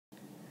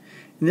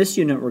In this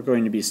unit we're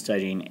going to be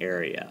studying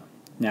area.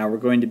 Now we're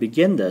going to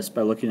begin this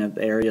by looking at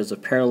the areas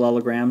of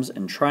parallelograms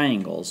and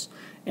triangles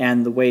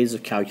and the ways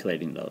of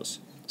calculating those.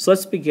 So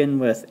let's begin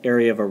with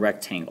area of a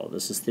rectangle.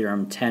 This is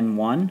theorem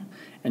 10.1,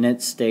 and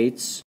it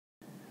states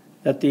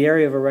that the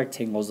area of a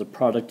rectangle is the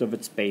product of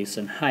its base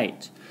and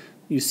height.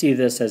 You see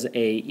this as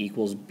A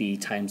equals B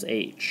times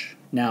H.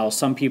 Now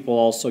some people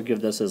also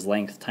give this as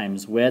length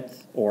times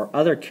width or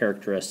other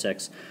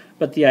characteristics,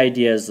 but the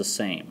idea is the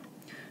same.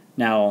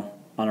 Now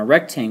on a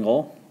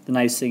rectangle, the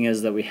nice thing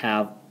is that we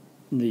have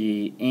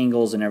the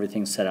angles and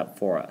everything set up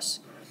for us.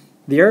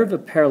 The area of a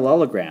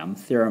parallelogram,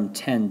 theorem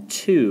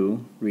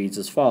 10.2, reads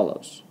as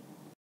follows.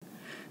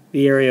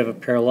 The area of a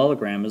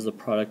parallelogram is the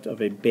product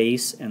of a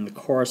base and the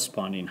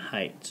corresponding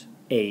height,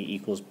 A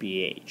equals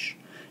BH.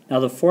 Now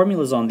the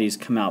formulas on these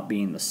come out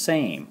being the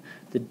same.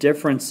 The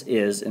difference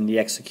is in the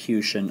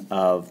execution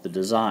of the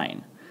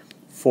design.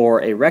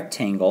 For a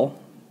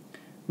rectangle,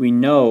 we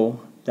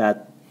know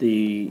that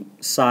the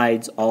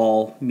sides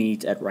all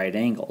meet at right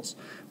angles.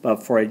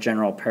 But for a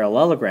general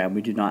parallelogram,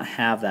 we do not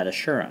have that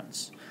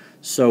assurance.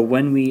 So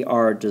when we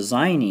are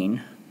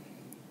designing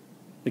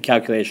the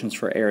calculations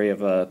for area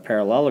of a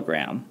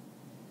parallelogram,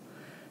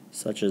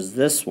 such as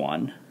this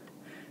one,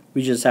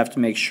 we just have to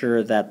make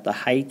sure that the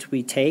height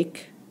we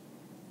take,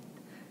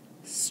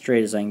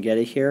 straight as I can get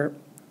it here,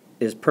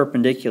 is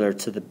perpendicular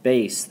to the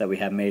base that we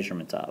have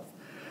measurement of.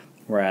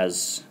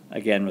 Whereas,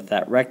 again, with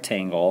that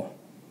rectangle,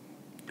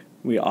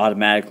 we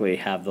automatically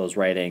have those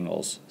right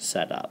angles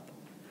set up.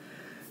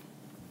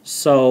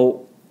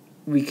 So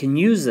we can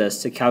use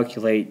this to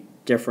calculate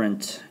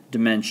different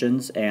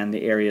dimensions and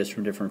the areas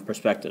from different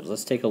perspectives.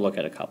 Let's take a look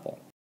at a couple.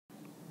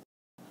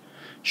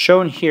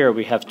 Shown here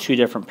we have two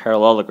different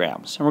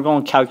parallelograms, and we're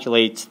going to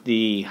calculate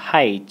the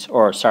height,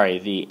 or sorry,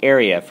 the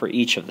area for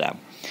each of them.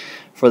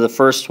 For the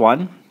first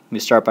one, we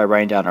start by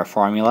writing down our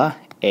formula.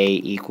 A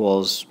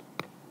equals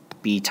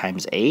B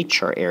times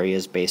H, or area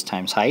is base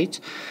times height.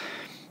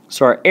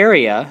 So our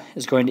area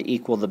is going to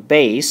equal the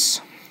base,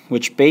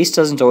 which base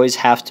doesn't always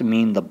have to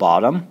mean the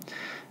bottom,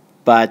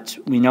 but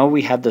we know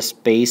we have this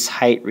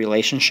base-height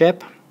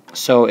relationship,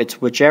 so it's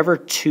whichever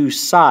two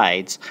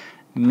sides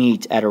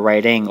meet at a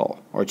right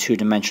angle, or two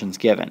dimensions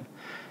given.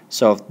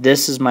 So if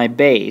this is my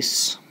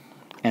base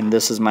and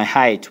this is my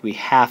height, we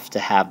have to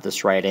have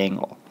this right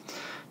angle.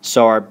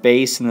 So our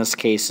base in this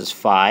case is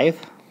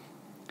 5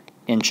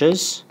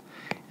 inches,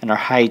 and our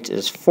height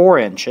is 4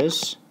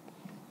 inches,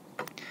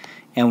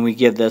 and we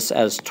give this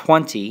as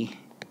 20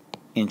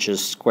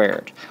 inches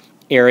squared.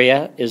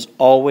 Area is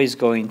always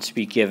going to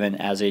be given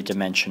as a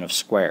dimension of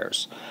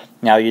squares.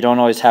 Now you don't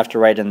always have to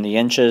write in the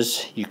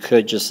inches. You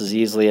could just as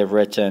easily have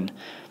written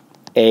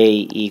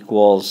A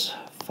equals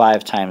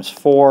 5 times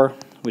 4,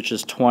 which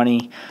is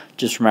 20.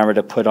 Just remember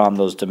to put on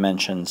those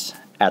dimensions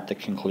at the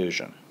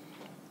conclusion.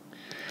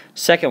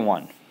 Second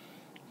one,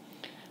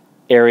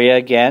 area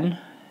again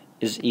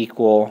is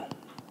equal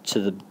to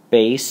the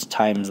base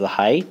times the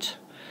height.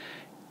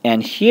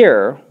 And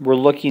here we're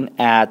looking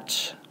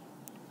at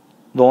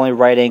the only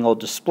right angle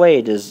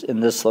displayed is in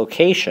this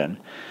location.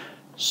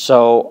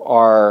 So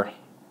our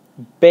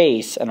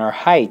base and our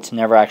height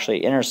never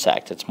actually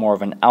intersect. It's more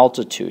of an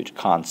altitude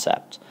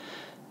concept.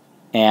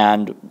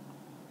 And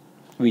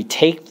we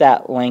take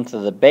that length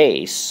of the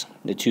base,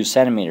 the 2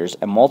 centimeters,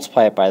 and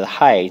multiply it by the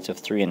height of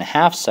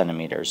 3.5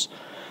 centimeters,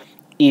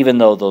 even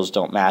though those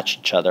don't match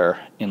each other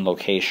in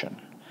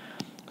location.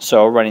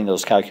 So running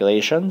those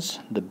calculations,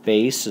 the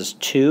base is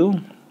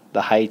 2,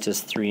 the height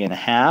is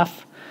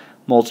 3.5.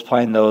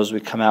 Multiplying those,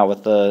 we come out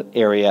with the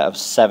area of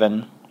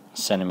 7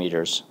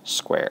 centimeters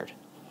squared.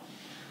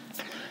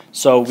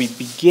 So we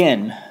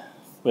begin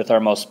with our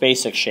most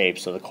basic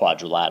shapes of the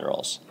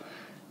quadrilaterals.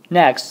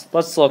 Next,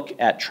 let's look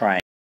at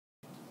triangles.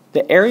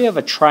 The area of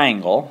a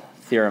triangle,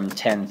 theorem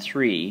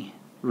 10.3,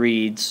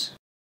 reads,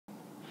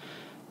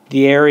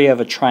 the area of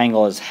a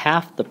triangle is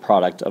half the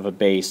product of a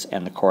base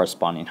and the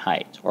corresponding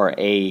height, or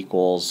A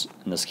equals,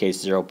 in this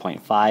case,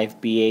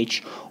 0.5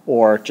 BH,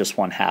 or just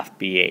 1/2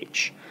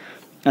 BH.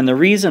 And the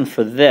reason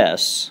for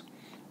this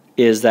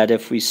is that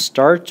if we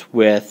start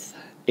with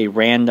a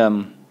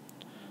random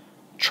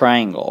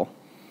triangle,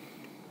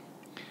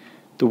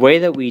 the way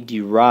that we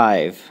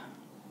derive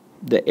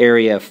the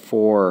area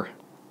for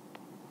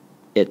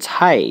its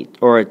height,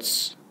 or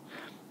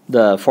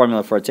the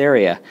formula for its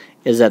area,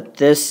 is that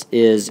this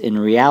is in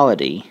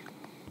reality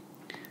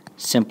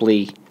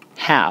simply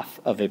half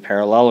of a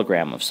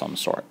parallelogram of some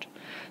sort.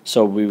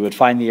 So we would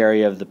find the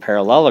area of the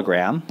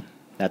parallelogram,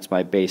 that's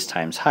my base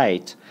times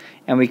height,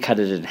 and we cut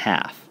it in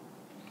half.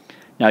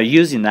 Now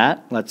using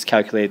that, let's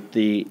calculate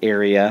the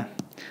area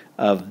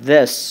of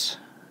this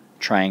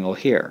triangle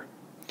here.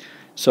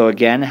 So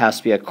again, it has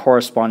to be a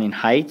corresponding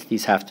height.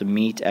 These have to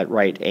meet at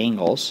right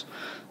angles.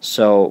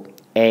 So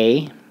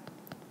A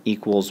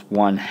equals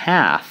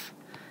 1/2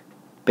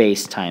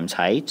 base times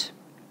height.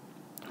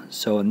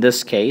 So in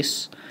this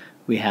case,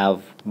 we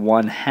have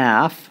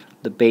 1/2.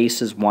 The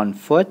base is 1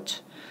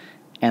 foot,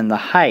 and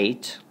the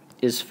height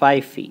is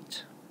 5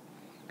 feet.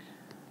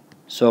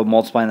 So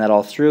multiplying that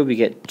all through, we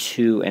get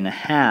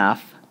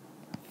 2.5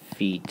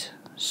 feet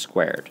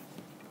squared.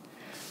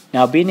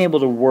 Now, being able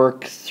to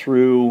work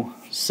through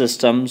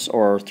systems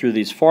or through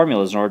these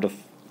formulas in order to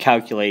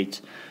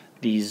calculate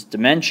these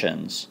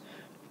dimensions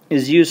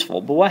is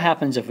useful, but what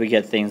happens if we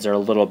get things that are a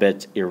little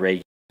bit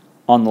irregular?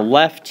 On the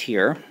left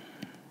here,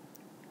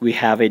 we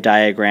have a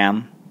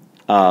diagram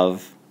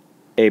of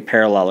a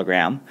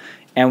parallelogram,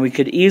 and we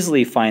could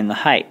easily find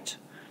the height.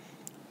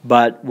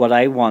 But what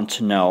I want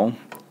to know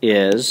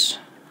is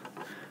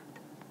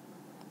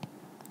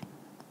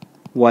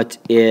what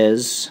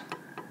is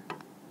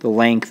the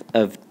length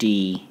of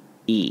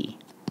DE.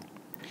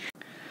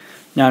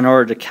 Now, in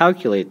order to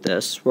calculate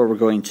this, what we're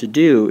going to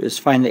do is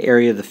find the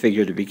area of the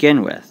figure to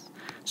begin with.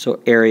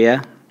 So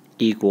area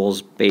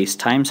equals base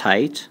times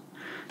height.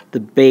 The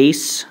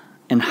base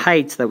and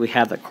height that we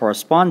have that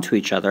correspond to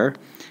each other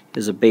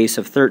is a base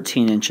of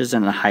 13 inches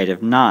and a height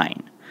of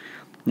 9.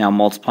 Now,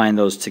 multiplying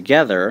those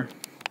together,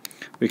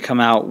 we come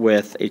out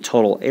with a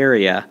total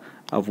area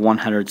of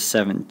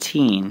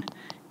 117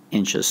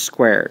 inches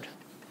squared.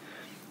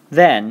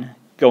 Then,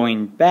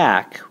 going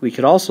back, we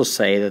could also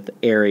say that the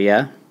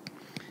area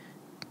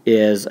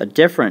is a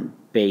different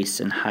base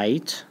and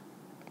height.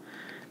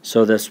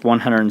 So this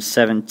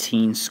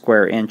 117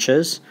 square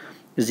inches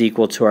is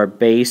equal to our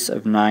base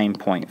of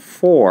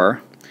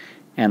 9.4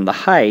 and the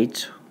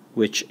height,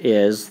 which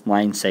is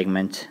line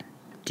segment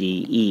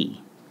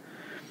DE.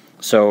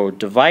 So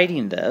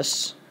dividing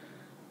this,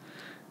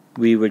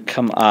 we would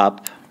come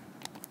up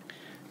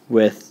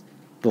with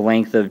the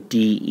length of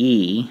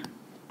DE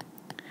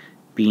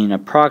being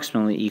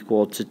approximately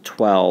equal to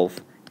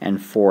 12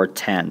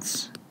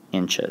 4/10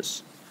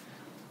 inches.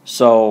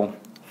 So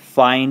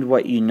find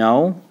what you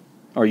know,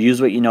 or use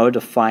what you know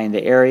to find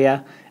the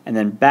area, and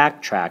then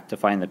backtrack to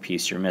find the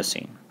piece you're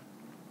missing.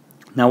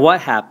 Now,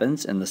 what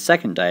happens in the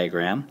second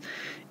diagram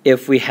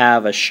if we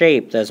have a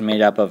shape that's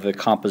made up of a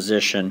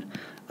composition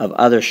of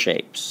other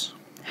shapes?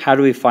 How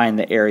do we find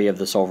the area of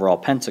this overall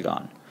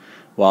pentagon?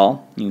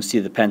 Well, you can see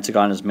the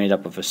pentagon is made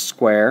up of a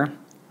square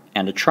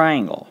and a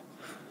triangle,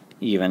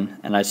 even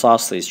an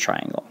isosceles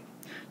triangle.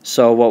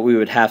 So what we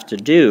would have to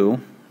do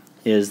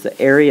is the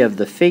area of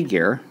the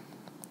figure,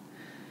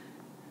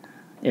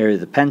 area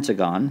of the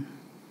pentagon,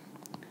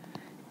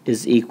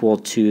 is equal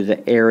to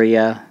the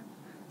area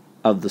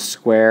of the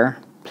square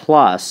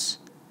plus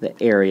the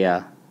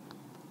area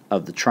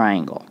of the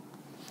triangle.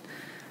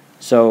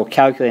 So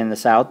calculating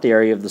this out, the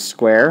area of the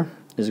square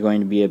is going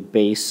to be a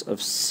base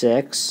of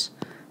 6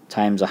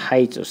 times a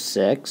height of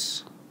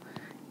 6,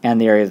 and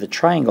the area of the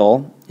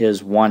triangle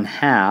is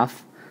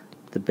 1/2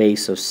 the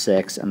base of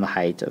 6 and the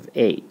height of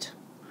 8.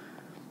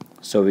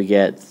 So we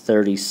get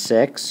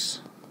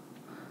 36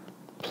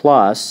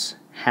 plus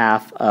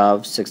half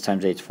of 6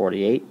 times 8 is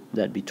 48.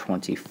 That'd be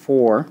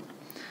 24.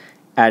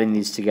 Adding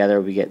these together,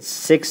 we get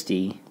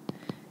 60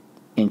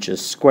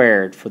 inches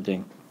squared for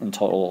the in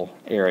total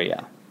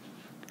area.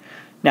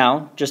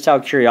 Now, just out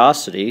of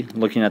curiosity,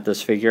 looking at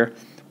this figure,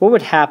 what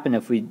would happen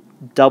if we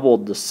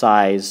doubled the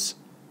size,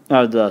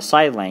 the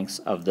side lengths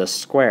of this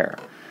square?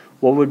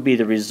 What would be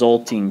the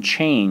resulting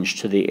change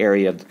to the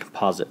area of the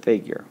composite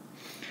figure?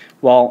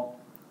 Well,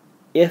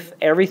 if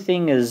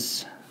everything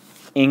is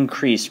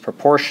increased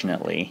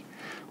proportionately,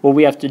 what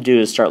we have to do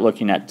is start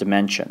looking at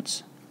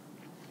dimensions.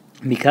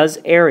 Because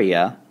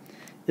area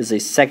is a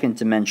second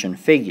dimension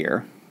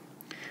figure,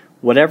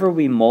 whatever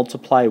we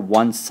multiply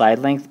one side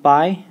length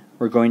by,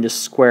 we're going to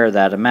square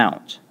that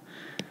amount.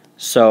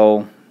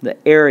 So the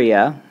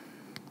area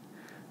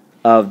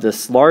of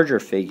this larger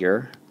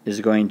figure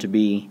is going to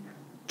be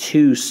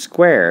 2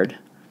 squared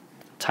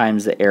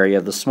times the area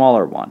of the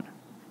smaller one.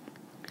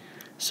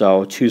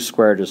 So 2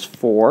 squared is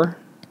 4.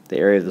 The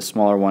area of the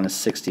smaller one is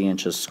 60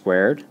 inches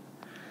squared.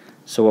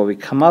 So what we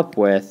come up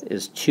with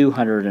is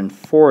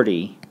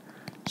 240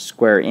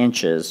 square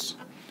inches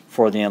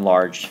for the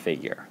enlarged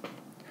figure.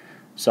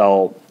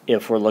 So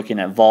if we're looking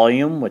at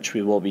volume, which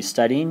we will be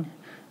studying,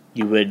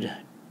 you would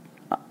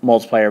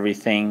multiply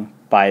everything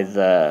by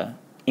the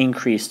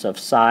increase of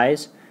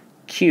size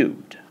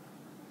cubed.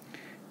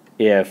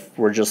 If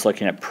we're just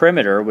looking at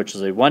perimeter, which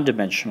is a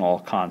one-dimensional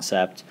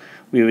concept,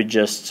 we would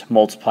just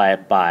multiply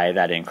it by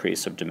that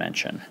increase of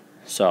dimension.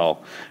 So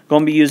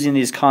going to be using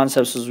these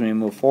concepts as we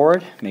move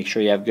forward. Make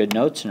sure you have good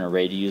notes and are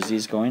ready to use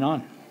these going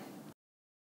on.